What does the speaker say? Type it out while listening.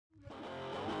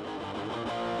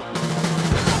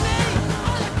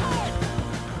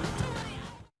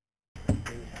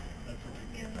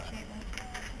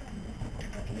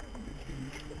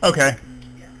Okay.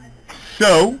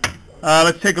 So,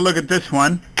 let's take a look at this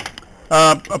one.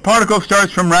 A particle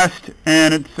starts from rest,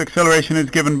 and its acceleration is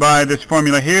given by this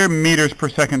formula here, meters per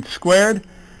second squared.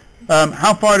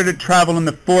 How far did it travel in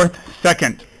the 4th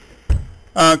second?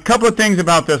 A couple of things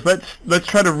about this. Let's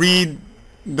try to read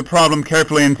the problem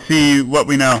carefully and see what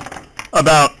we know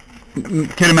about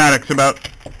kinematics, about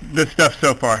this stuff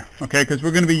so far. Okay, because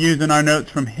we're going to be using our notes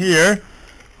from here,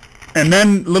 and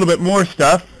then a little bit more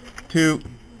stuff to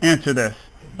answer this.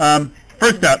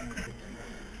 First up,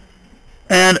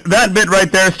 and that bit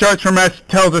right there, starts from rest,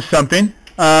 tells us something.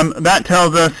 That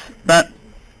tells us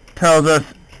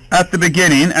at the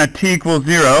beginning, at t equals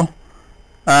 0,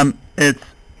 its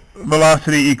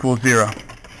velocity equals 0.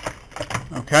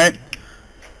 Okay?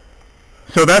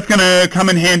 So that's going to come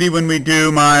in handy when we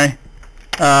do my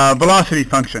velocity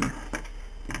function.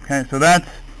 Okay, so that's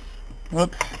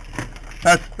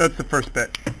the first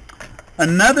bit.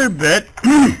 Another bit,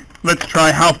 let's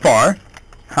try how far.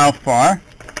 How far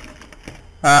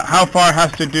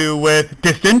has to do with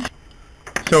distance.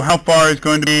 So how far is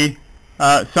going to be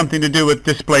something to do with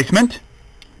displacement.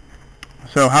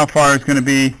 So how far is going to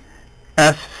be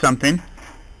s something.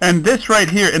 And this right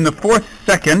here in the 4th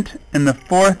second,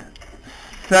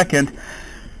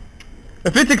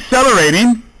 if it's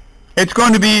accelerating, it's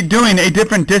going to be doing a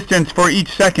different distance for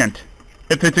each second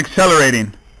if it's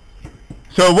accelerating.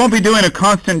 So it won't be doing a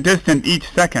constant distance each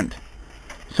second.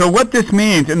 So what this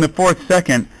means in the 4th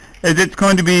second is it's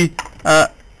going to be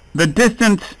the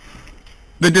distance,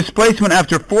 the displacement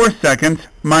after 4 seconds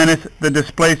minus the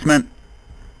displacement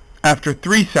after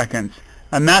 3 seconds.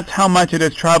 And that's how much it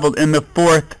has traveled in the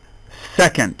 4th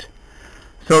second.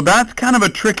 So that's kind of a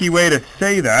tricky way to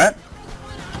say that.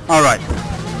 All right.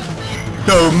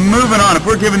 So moving on, if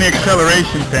we're given the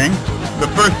acceleration thing, the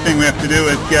first thing we have to do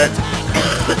is get,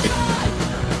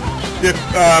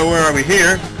 where are we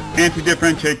here?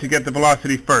 Anti-differentiate to get the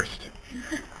velocity first.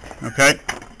 Okay,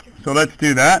 so let's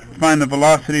do that. Find the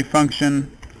velocity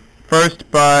function first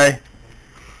by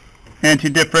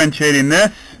anti-differentiating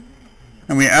this,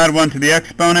 and we add 1 to the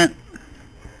exponent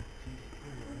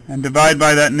and divide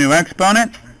by that new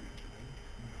exponent.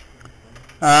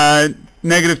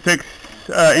 Negative 6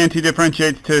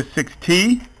 anti-differentiates to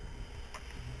 6t,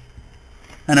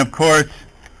 and of course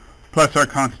plus our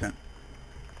constant.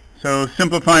 So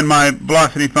simplifying my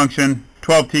velocity function,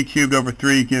 12t cubed over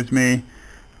 3 gives me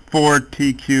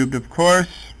 4t cubed, of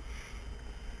course.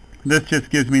 This just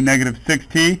gives me negative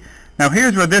 6t. Now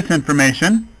here's where this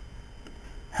information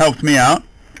helps me out,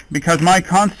 because my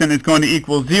constant is going to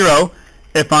equal 0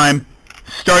 if I'm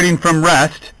starting from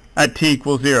rest at t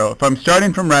equals 0. If I'm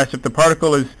starting from rest, if the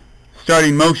particle is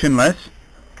starting motionless,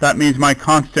 that means my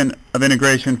constant of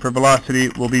integration for velocity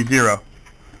will be 0.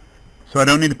 So I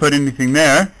don't need to put anything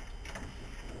there.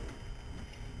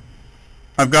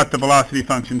 I've got the velocity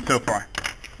function so far.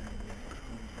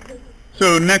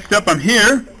 So next up, I'm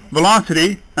here,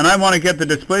 velocity, and I want to get the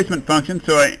displacement function,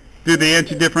 so I do the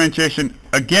anti-differentiation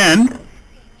again,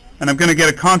 and I'm going to get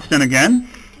a constant again,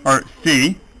 or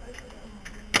c.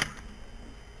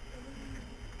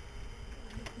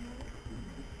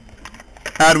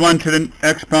 Add 1 to the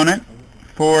exponent,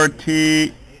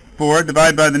 4t4,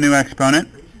 divide by the new exponent.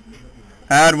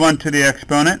 Add 1 to the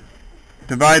exponent,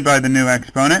 divide by the new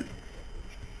exponent,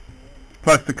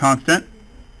 plus the constant.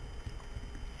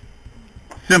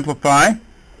 Simplify.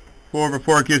 4 over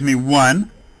 4 gives me 1.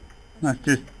 That's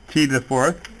just t to the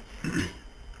 4th.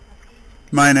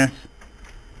 Minus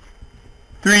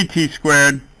 3t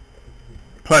squared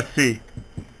plus c.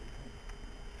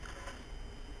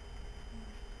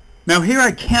 Now here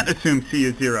I can't assume c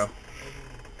is 0.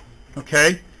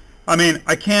 Okay? I mean,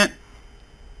 I can't.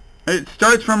 It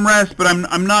starts from rest, but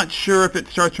I'm not sure if it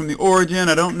starts from the origin.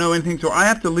 I don't know anything, so I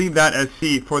have to leave that as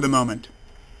c for the moment.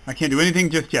 I can't do anything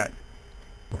just yet.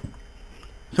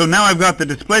 So now I've got the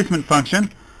displacement function.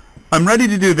 I'm ready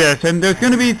to do this, and there's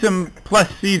going to be some plus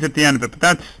c's at the end of it,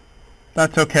 but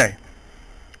that's okay.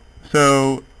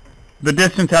 So the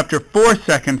distance after 4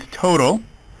 seconds total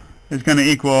is going to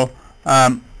equal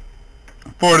 4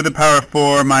 to the power of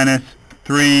 4 minus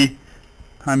 3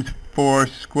 times 4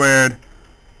 squared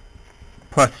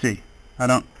plus c.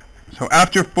 So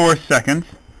after 4 seconds,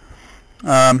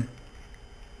 that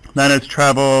has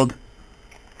traveled,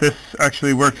 this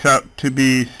actually works out to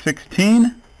be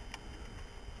 16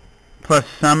 plus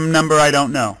some number I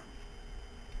don't know.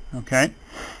 Okay?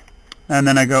 And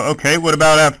then I go, okay, what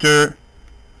about after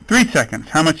 3 seconds?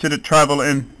 How much did it travel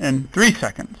in 3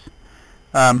 seconds?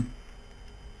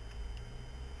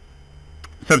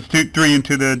 Substitute 3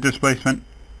 into the displacement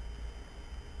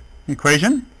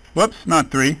equation. Whoops,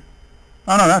 not 3.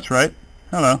 Oh no, that's right.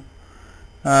 Hello.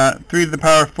 3 to the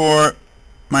power 4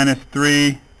 minus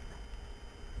 3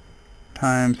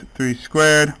 times 3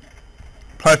 squared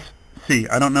plus c.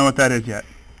 I don't know what that is yet.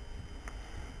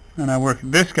 And I work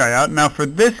this guy out. Now for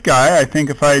this guy, I think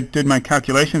if I did my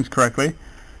calculations correctly,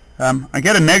 I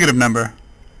get a negative number,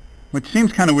 which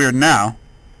seems kind of weird now,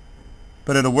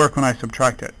 but it'll work when I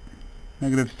subtract it.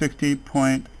 Negative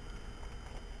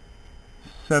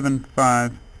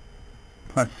 60.75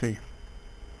 plus c.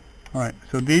 Alright,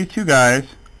 so these two guys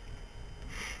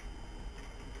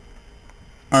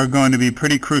are going to be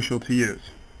pretty crucial to use.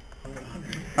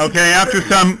 Okay, after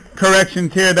some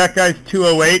corrections here, that guy's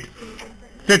 208,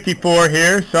 54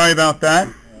 here, sorry about that.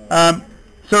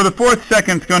 So the fourth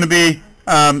second's going to be,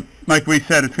 like we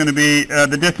said, it's going to be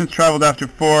the distance traveled after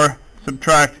 4,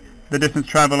 subtract the distance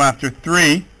traveled after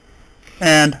 3,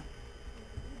 and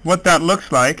what that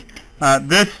looks like,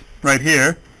 this right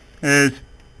here is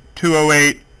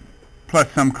 208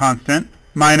 plus some constant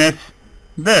minus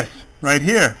this right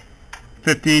here,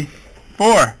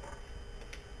 54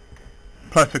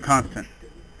 plus a constant.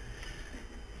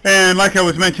 And like I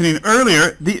was mentioning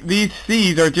earlier, these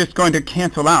c's are just going to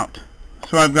cancel out.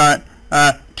 So I've got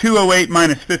 208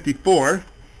 minus 54,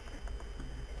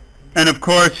 and of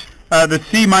course the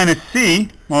c minus c,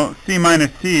 well, c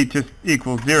minus c just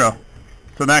equals 0.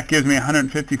 So that gives me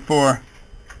 154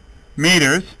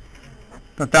 meters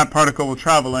that particle will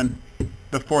travel in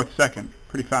the fourth second.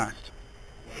 Pretty fast.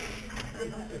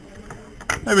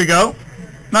 There we go.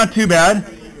 Not too bad.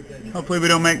 Hopefully we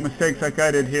don't make mistakes like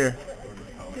I did here.